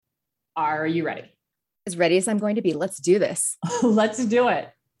Are you ready? As ready as I'm going to be. Let's do this. Let's do it.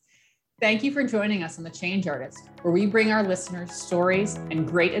 Thank you for joining us on The Change Artist, where we bring our listeners stories and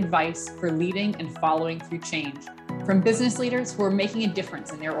great advice for leading and following through change from business leaders who are making a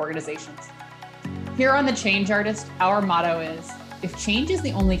difference in their organizations. Here on The Change Artist, our motto is, if change is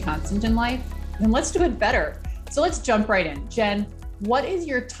the only constant in life, then let's do it better. So let's jump right in. Jen, what is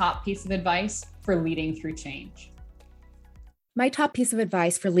your top piece of advice for leading through change? My top piece of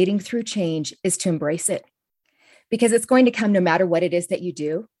advice for leading through change is to embrace it, because it's going to come no matter what it is that you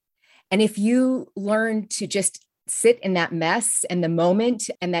do. And if you learn to just sit in that mess and the moment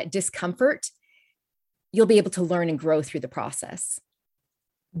and that discomfort, you'll be able to learn and grow through the process.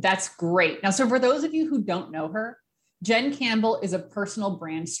 That's great. Now, so for those of you who don't know her, Jen Campbell is a personal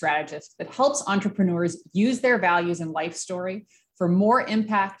brand strategist that helps entrepreneurs use their values and life story for more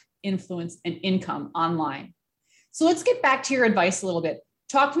impact, influence, and income online. So let's get back to your advice a little bit.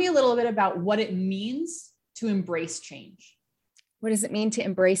 Talk to me a little bit about what it means to embrace change. What does it mean to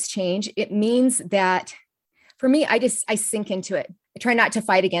embrace change? It means that for me, I sink into it. I try not to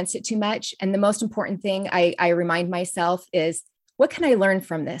fight against it too much. And the most important thing I remind myself is, what can I learn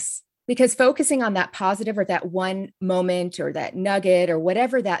from this? Because focusing on that positive or that one moment or that nugget or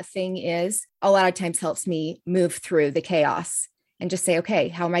whatever that thing is, a lot of times helps me move through the chaos and just say, okay,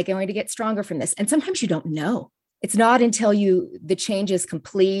 how am I going to get stronger from this? And sometimes you don't know. It's not until the change is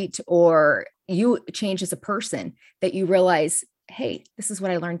complete or you change as a person that you realize, hey, this is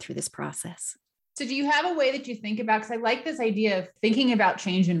what I learned through this process. So do you have a way that you think about, because I like this idea of thinking about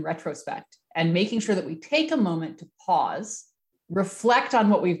change in retrospect and making sure that we take a moment to pause, reflect on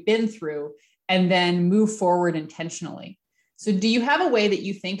what we've been through, and then move forward intentionally. So do you have a way that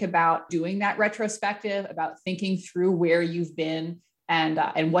you think about doing that retrospective, about thinking through where you've been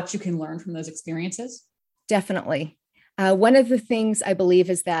and what you can learn from those experiences? Definitely. One of the things I believe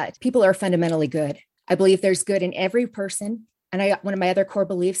is that people are fundamentally good. I believe there's good in every person. And one of my other core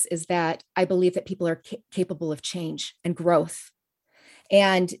beliefs is that I believe that people are capable of change and growth.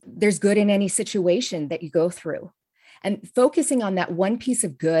 And there's good in any situation that you go through. And focusing on that one piece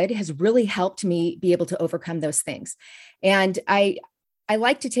of good has really helped me be able to overcome those things. And I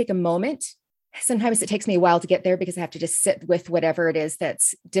like to take a moment. Sometimes it takes me a while to get there because I have to just sit with whatever it is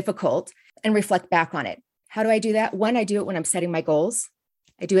that's difficult and reflect back on it. How do I do that? One, I do it when I'm setting my goals.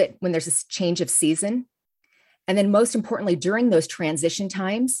 I do it when there's this change of season. And then most importantly, during those transition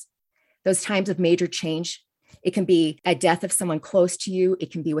times, those times of major change, it can be a death of someone close to you.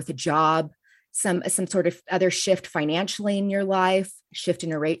 It can be with a job, some sort of other shift financially in your life, shift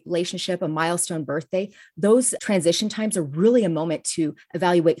in a relationship, a milestone birthday. Those transition times are really a moment to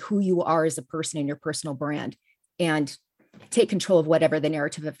evaluate who you are as a person in your personal brand and take control of whatever the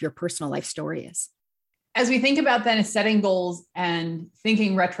narrative of your personal life story is. As we think about then setting goals and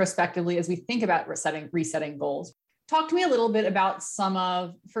thinking retrospectively, as we think about resetting goals, talk to me a little bit about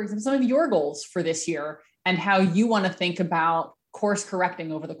for example, some of your goals for this year and how you want to think about course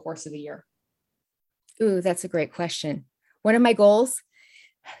correcting over the course of the year. Ooh, that's a great question. One of my goals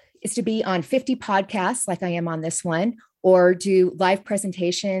is to be on 50 podcasts like I am on this one, or do live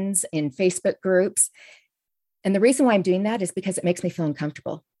presentations in Facebook groups. And the reason why I'm doing that is because it makes me feel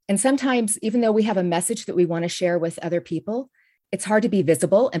uncomfortable. And sometimes, even though we have a message that we want to share with other people, it's hard to be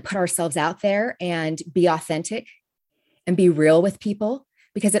visible and put ourselves out there and be authentic and be real with people,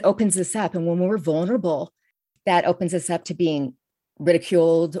 because it opens us up. And when we're vulnerable, that opens us up to being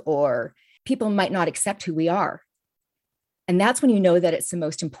ridiculed, or people might not accept who we are. And that's when you know that it's the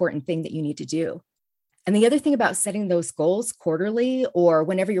most important thing that you need to do. And the other thing about setting those goals quarterly or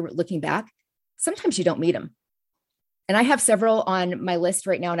whenever you're looking back, sometimes you don't meet them. And I have several on my list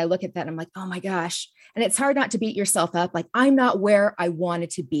right now. And I look at that and I'm like, oh my gosh. And it's hard not to beat yourself up. Like, I'm not where I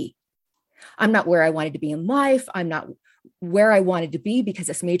wanted to be. I'm not where I wanted to be in life. I'm not where I wanted to be because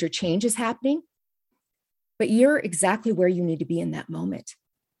this major change is happening. But you're exactly where you need to be in that moment.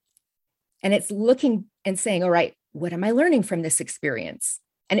 And it's looking and saying, all right, what am I learning from this experience?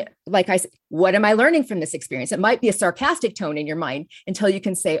 And like I said, what am I learning from this experience? It might be a sarcastic tone in your mind until you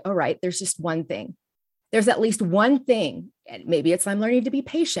can say, all right, there's just one thing. There's at least one thing. And maybe it's I'm learning to be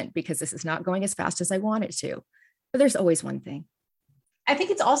patient because this is not going as fast as I want it to. But there's always one thing. I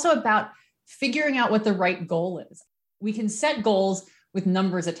think it's also about figuring out what the right goal is. We can set goals with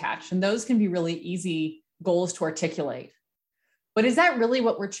numbers attached, and those can be really easy goals to articulate. But is that really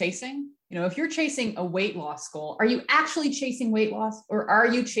what we're chasing? If you're chasing a weight loss goal, are you actually chasing weight loss, or are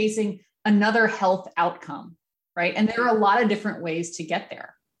you chasing another health outcome, right? And there are a lot of different ways to get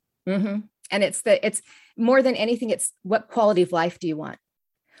there. Mm-hmm. And it's more than anything, it's what quality of life do you want?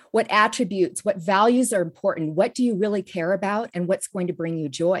 What attributes, what values are important? What do you really care about? And what's going to bring you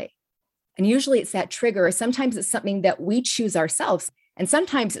joy? And usually it's that trigger. Sometimes it's something that we choose ourselves. And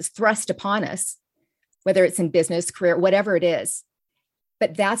sometimes it's thrust upon us, whether it's in business, career, whatever it is.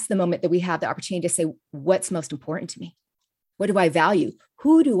 But that's the moment that we have the opportunity to say, what's most important to me? What do I value?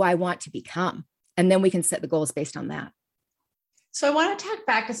 Who do I want to become? And then we can set the goals based on that. So I want to tack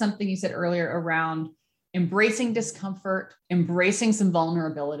back to something you said earlier around embracing discomfort, embracing some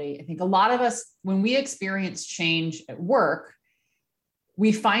vulnerability. I think a lot of us, when we experience change at work,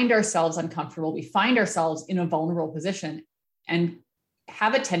 we find ourselves uncomfortable. We find ourselves in a vulnerable position and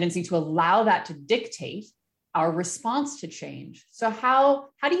have a tendency to allow that to dictate our response to change. So how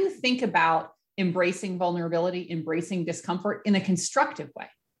do you think about embracing vulnerability, embracing discomfort in a constructive way?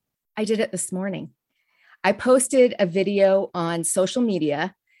 I did it this morning. I posted a video on social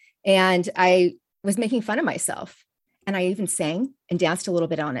media and I was making fun of myself. And I even sang and danced a little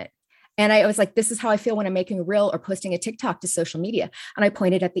bit on it. And I was like, this is how I feel when I'm making a reel or posting a TikTok to social media. And I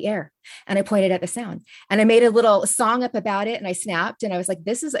pointed at the air and I pointed at the sound and I made a little song up about it and I snapped and I was like,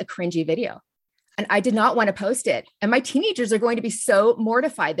 this is a cringy video. And I did not want to post it. And my teenagers are going to be so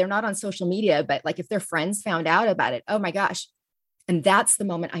mortified. They're not on social media, but like if their friends found out about it, oh my gosh. And that's the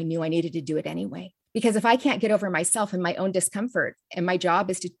moment I knew I needed to do it anyway. Because if I can't get over myself and my own discomfort, and my job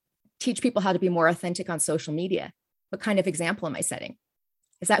is to teach people how to be more authentic on social media, what kind of example am I setting?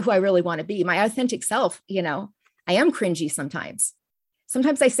 Is that who I really want to be? My authentic self, I am cringy sometimes.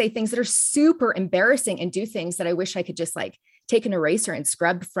 Sometimes I say things that are super embarrassing and do things that I wish I could just like take an eraser and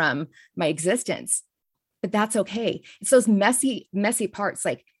scrub from my existence. But that's okay. It's those messy parts.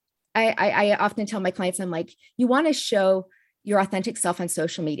 Like I often tell my clients, I'm like, you want to show your authentic self on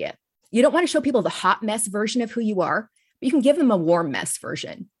social media. You don't want to show people the hot mess version of who you are, but you can give them a warm mess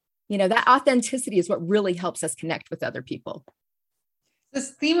version. That authenticity is what really helps us connect with other people.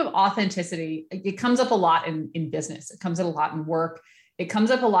 This theme of authenticity, it comes up a lot in business. It comes up a lot in work. It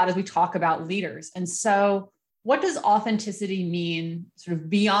comes up a lot as we talk about leaders. And so what does authenticity mean sort of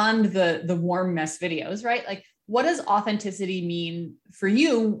beyond the warm mess videos, right? Like, what does authenticity mean for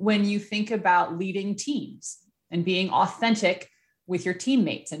you when you think about leading teams and being authentic with your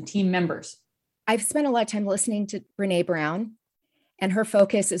teammates and team members? I've spent a lot of time listening to Brené Brown, and her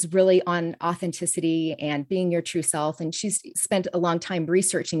focus is really on authenticity and being your true self. And she's spent a long time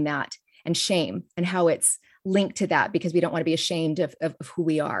researching that and shame and how it's linked to that, because we don't want to be ashamed of who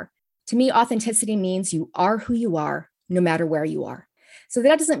we are. To me, authenticity means you are who you are, no matter where you are. So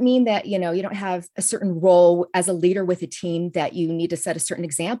that doesn't mean that, you don't have a certain role as a leader with a team that you need to set a certain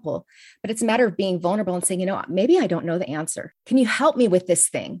example, but it's a matter of being vulnerable and saying, maybe I don't know the answer. Can you help me with this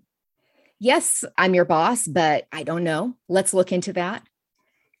thing? Yes, I'm your boss, but I don't know. Let's look into that.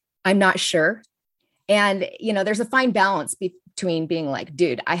 I'm not sure. And, there's a fine balance between being like,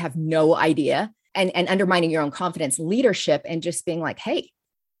 dude, I have no idea, and undermining your own confidence, leadership, and just being like, hey,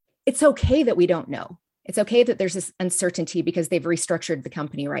 it's okay that we don't know. It's okay that there's this uncertainty because they've restructured the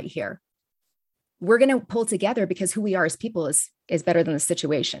company right here. We're going to pull together because who we are as people is better than the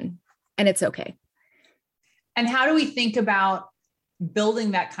situation. And it's okay. And how do we think about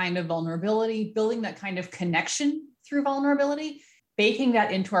building that kind of vulnerability, building that kind of connection through vulnerability, baking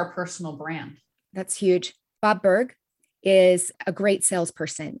that into our personal brand? That's huge. Bob Berg is a great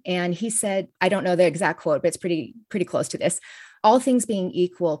salesperson. And he said, I don't know the exact quote, but it's pretty close to this. All things being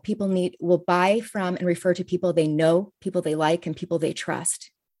equal, people will buy from and refer to people they know, people they like, and people they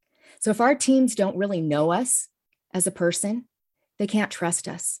trust. So if our teams don't really know us as a person, they can't trust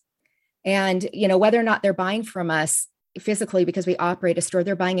us. And, whether or not they're buying from us physically because we operate a store,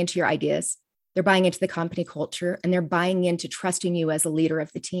 they're buying into your ideas, they're buying into the company culture, and they're buying into trusting you as a leader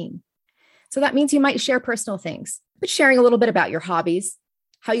of the team. So that means you might share personal things, but sharing a little bit about your hobbies,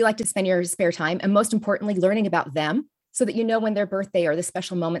 how you like to spend your spare time, and most importantly, learning about them so that when their birthday or the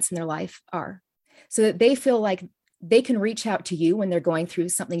special moments in their life are, so that they feel like they can reach out to you when they're going through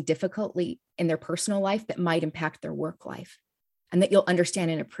something difficultly in their personal life that might impact their work life, and that you'll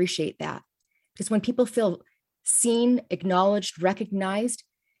understand and appreciate that. Because when people feel seen, acknowledged, recognized,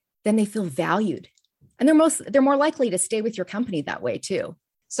 then they feel valued. And they're more likely to stay with your company that way too.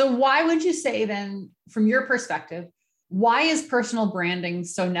 So why would you say then, from your perspective, why is personal branding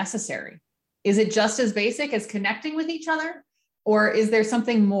so necessary? Is it just as basic as connecting with each other? Or is there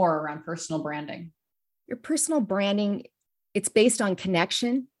something more around personal branding? Your personal branding, it's based on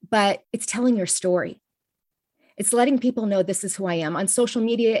connection, but it's telling your story. It's letting people know this is who I am. On social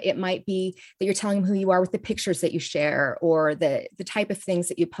media, it might be that you're telling them who you are with the pictures that you share or the type of things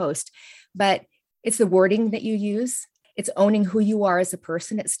that you post, but it's the wording that you use. It's owning who you are as a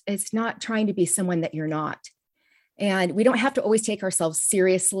person. It's not trying to be someone that you're not. And we don't have to always take ourselves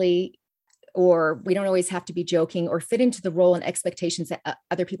seriously or we don't always have to be joking or fit into the role and expectations that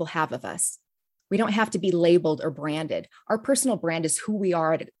other people have of us. We don't have to be labeled or branded. Our personal brand is who we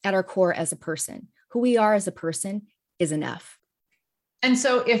are at our core as a person. Who we are as a person is enough. And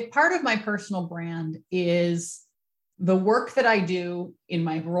so if part of my personal brand is the work that I do in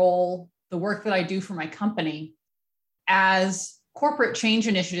my role, the work that I do for my company, as corporate change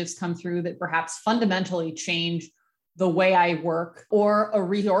initiatives come through that perhaps fundamentally change the way I work, or a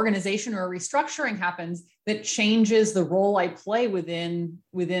reorganization or a restructuring happens that changes the role I play within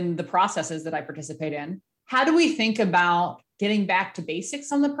the processes that I participate in, how do we think about getting back to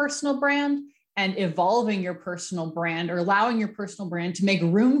basics on the personal brand and evolving your personal brand, or allowing your personal brand to make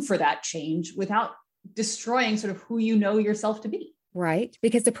room for that change without destroying sort of who you know yourself to be? Right.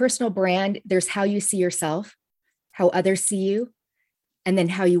 Because the personal brand, there's how you see yourself, how others see you, and then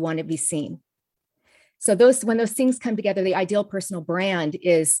how you want to be seen. So when those things come together, the ideal personal brand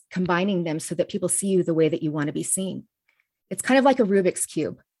is combining them so that people see you the way that you want to be seen. It's kind of like a Rubik's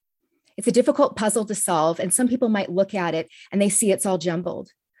Cube. It's a difficult puzzle to solve, and some people might look at it and they see it's all jumbled.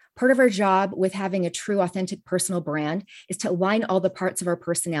 Part of our job with having a true, authentic personal brand is to align all the parts of our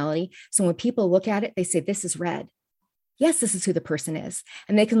personality. So when people look at it, they say, this is red. Yes, this is who the person is.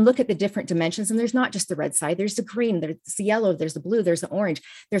 And they can look at the different dimensions, and there's not just the red side. There's the green, there's the yellow, there's the blue, there's the orange.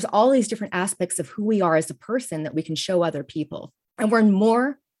 There's all these different aspects of who we are as a person that we can show other people. And we're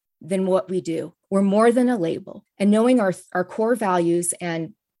more than what we do. We're more than a label. And knowing our core values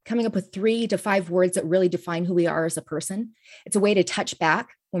and coming up with 3 to 5 words that really define who we are as a person, it's a way to touch back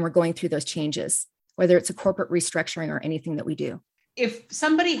when we're going through those changes, whether it's a corporate restructuring or anything that we do. If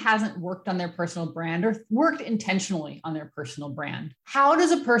somebody hasn't worked on their personal brand or worked intentionally on their personal brand, how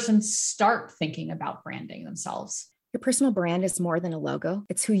does a person start thinking about branding themselves? Your personal brand is more than a logo.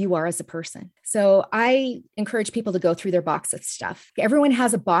 It's who you are as a person. So I encourage people to go through their box of stuff. Everyone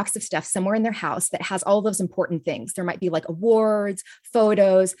has a box of stuff somewhere in their house that has all those important things. There might be like awards,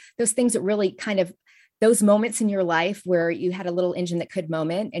 photos, those things that really kind of, those moments in your life where you had a little engine that could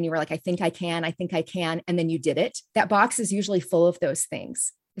moment and you were like, I think I can, and then you did it. That box is usually full of those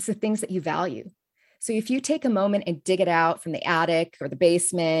things. It's the things that you value. So if you take a moment and dig it out from the attic or the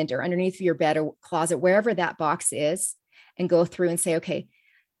basement or underneath your bed or closet, wherever that box is, and go through and say, okay,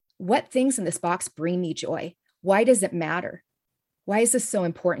 what things in this box bring me joy? Why does it matter? Why is this so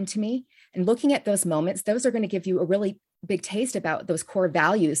important to me? And looking at those moments, those are going to give you a really big taste about those core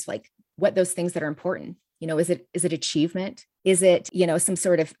values, like what those things that are important. You know, is it achievement? Is it, some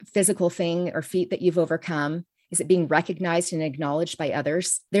sort of physical thing or feat that you've overcome? Is it being recognized and acknowledged by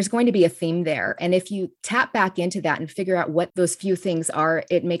others? There's going to be a theme there. And if you tap back into that and figure out what those few things are,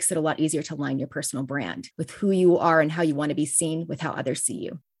 it makes it a lot easier to align your personal brand with who you are and how you want to be seen with how others see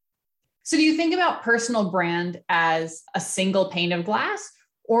you. So do you think about personal brand as a single pane of glass,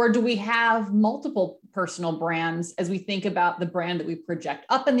 or do we have multiple personal brands as we think about the brand that we project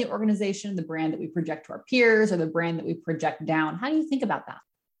up in the organization, the brand that we project to our peers, or the brand that we project down? How do you think about that?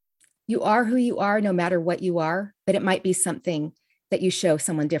 You are who you are, no matter what you are, but it might be something that you show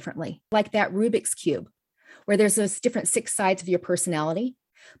someone differently, like that Rubik's Cube, where there's those different 6 sides of your personality.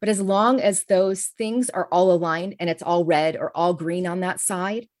 But as long as those things are all aligned and it's all red or all green on that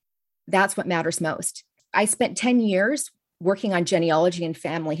side, that's what matters most. I spent 10 years working on genealogy and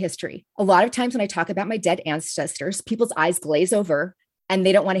family history. A lot of times when I talk about my dead ancestors, people's eyes glaze over and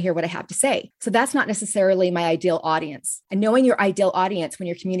they don't want to hear what I have to say. So that's not necessarily my ideal audience. And knowing your ideal audience when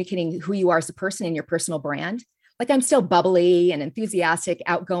you're communicating who you are as a person in your personal brand, like I'm still bubbly and enthusiastic,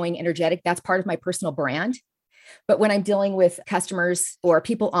 outgoing, energetic. That's part of my personal brand. But when I'm dealing with customers or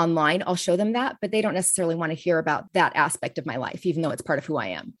people online, I'll show them that, but they don't necessarily want to hear about that aspect of my life, even though it's part of who I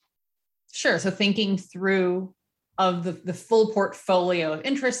am. Sure. So thinking through of the full portfolio of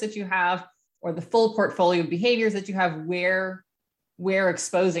interests that you have, or the full portfolio of behaviors that you have, where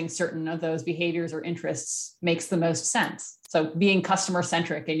exposing certain of those behaviors or interests makes the most sense. So being customer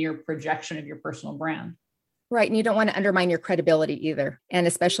centric in your projection of your personal brand. Right. And you don't want to undermine your credibility either. And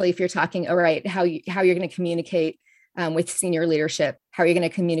especially if you're talking, all right, how you're going to communicate with senior leadership, how are you going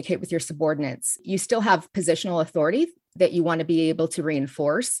to communicate with your subordinates? You still have positional authority that you want to be able to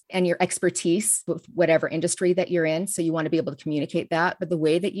reinforce, and your expertise with whatever industry that you're in. So you want to be able to communicate that. But the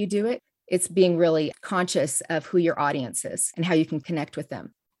way that you do it, it's being really conscious of who your audience is and how you can connect with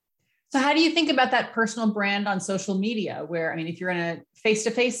them. So how do you think about that personal brand on social media, where, if you're in a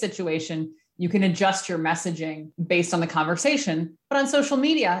face-to-face situation, you can adjust your messaging based on the conversation, but on social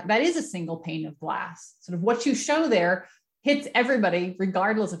media, that is a single pane of glass. Sort of what you show there hits everybody,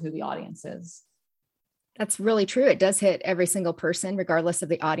 regardless of who the audience is. That's really true. It does hit every single person, regardless of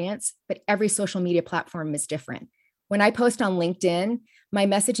the audience, but every social media platform is different. When I post on LinkedIn, my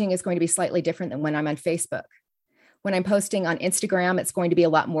messaging is going to be slightly different than when I'm on Facebook. When I'm posting on Instagram, it's going to be a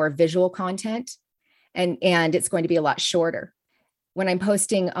lot more visual content and it's going to be a lot shorter. When I'm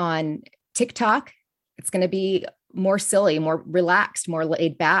posting on TikTok, it's going to be more silly, more relaxed, more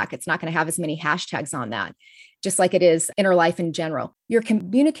laid back. It's not going to have as many hashtags on that, just like it is in our life in general. You're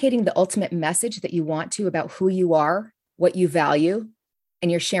communicating the ultimate message that you want to about who you are, what you value,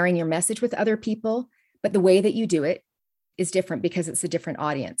 and you're sharing your message with other people. But the way that you do it is different because it's a different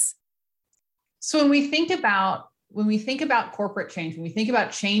audience. So when we think about corporate change, when we think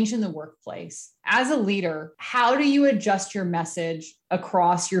about change in the workplace, as a leader, how do you adjust your message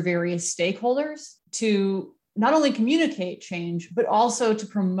across your various stakeholders to not only communicate change, but also to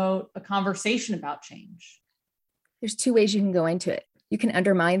promote a conversation about change? There's two ways you can go into it. You can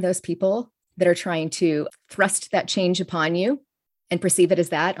undermine those people that are trying to thrust that change upon you and perceive it as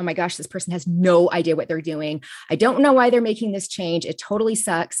that. Oh my gosh, this person has no idea what they're doing. I don't know why they're making this change. It totally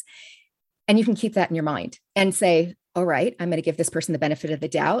sucks. And you can keep that in your mind and say, all right, I'm going to give this person the benefit of the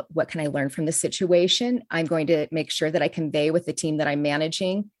doubt. What can I learn from this situation? I'm going to make sure that I convey with the team that I'm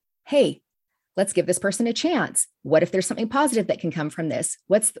managing, hey, let's give this person a chance. What if there's something positive that can come from this?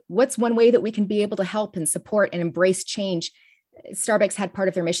 What's one way that we can be able to help and support and embrace change? Starbucks had part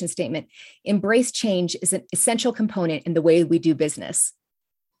of their mission statement. Embrace change is an essential component in the way we do business.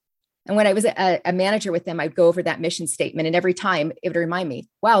 And when I was a manager with them, I'd go over that mission statement. And every time it would remind me,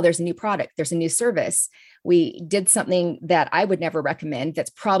 wow, there's a new product. There's a new service. We did something that I would never recommend that's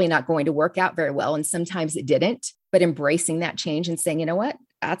probably not going to work out very well. And sometimes it didn't, but embracing that change and saying, you know what,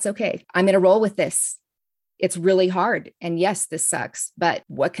 that's okay. I'm going to roll with this. It's really hard. And yes, this sucks, but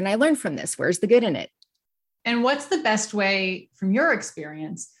what can I learn from this? Where's the good in it? And what's the best way, from your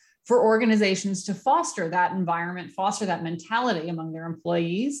experience, for organizations to foster that environment, foster that mentality among their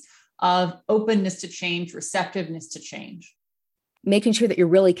employees of openness to change, receptiveness to change? Making sure that you're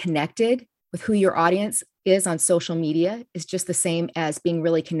really connected with who your audience is on social media is just the same as being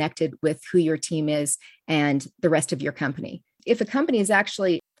really connected with who your team is and the rest of your company. If a company is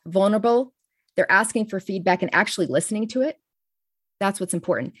actually vulnerable, they're asking for feedback and actually listening to it, that's what's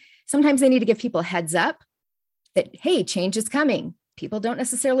important. Sometimes they need to give people a heads up that, hey, change is coming. People don't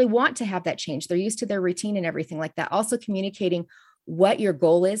necessarily want to have that change. They're used to their routine and everything like that. Also communicating what your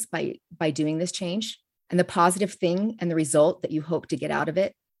goal is by doing this change and the positive thing and the result that you hope to get out of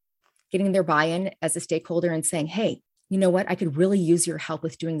it, getting their buy-in as a stakeholder and saying, hey, you know what? I could really use your help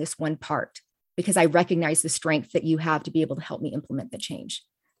with doing this one part because I recognize the strength that you have to be able to help me implement the change.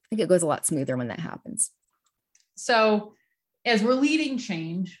 I think it goes a lot smoother when that happens. So as we're leading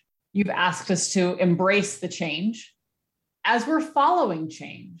change, you've asked us to embrace the change. As we're following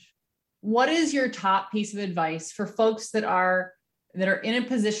change, what is your top piece of advice for folks that are in a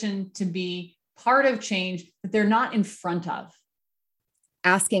position to be part of change that they're not in front of?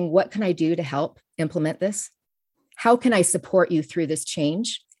 Asking, what can I do to help implement this? How can I support you through this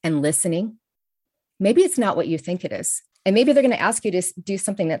change? And listening. Maybe it's not what you think it is. And maybe they're going to ask you to do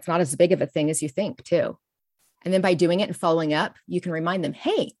something that's not as big of a thing as you think too. And then by doing it and following up, you can remind them,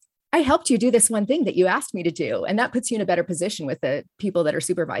 hey, I helped you do this one thing that you asked me to do. And that puts you in a better position with the people that are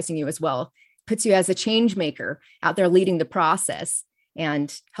supervising you as well. Puts you as a change maker out there leading the process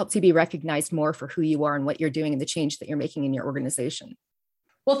and helps you be recognized more for who you are and what you're doing and the change that you're making in your organization.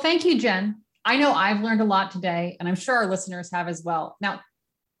 Well, thank you, Jen. I know I've learned a lot today, and I'm sure our listeners have as well. Now,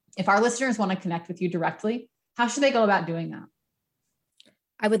 if our listeners want to connect with you directly, how should they go about doing that?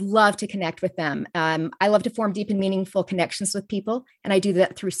 I would love to connect with them. I love to form deep and meaningful connections with people, and I do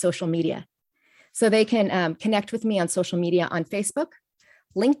that through social media. So they can connect with me on social media on Facebook,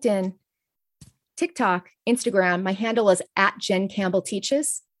 LinkedIn, TikTok, Instagram. My handle is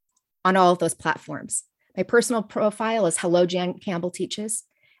 @JenCampbellTeaches on all of those platforms. My personal profile is Hello Jen Campbell Teaches.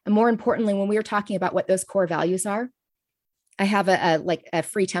 And more importantly, when we were talking about what those core values are, I have a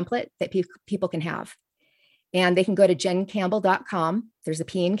free template that people can have. And they can go to jencampbell.com. There's a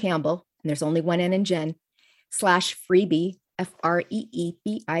P in Campbell, and there's only one N in Jen, /freebie,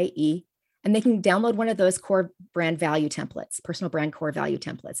 FREEBIE. And they can download one of those core brand value templates, personal brand core value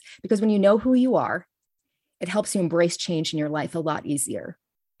templates. Because when you know who you are, it helps you embrace change in your life a lot easier.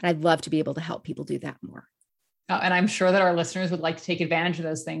 And I'd love to be able to help people do that more. And I'm sure that our listeners would like to take advantage of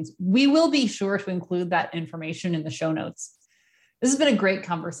those things. We will be sure to include that information in the show notes. This has been a great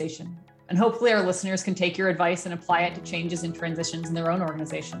conversation. And hopefully our listeners can take your advice and apply it to changes and transitions in their own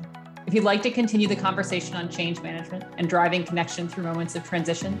organization. If you'd like to continue the conversation on change management and driving connection through moments of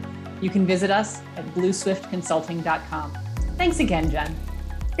transition, you can visit us at blueswiftconsulting.com. Thanks again, Jen.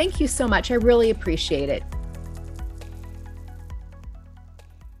 Thank you so much. I really appreciate it.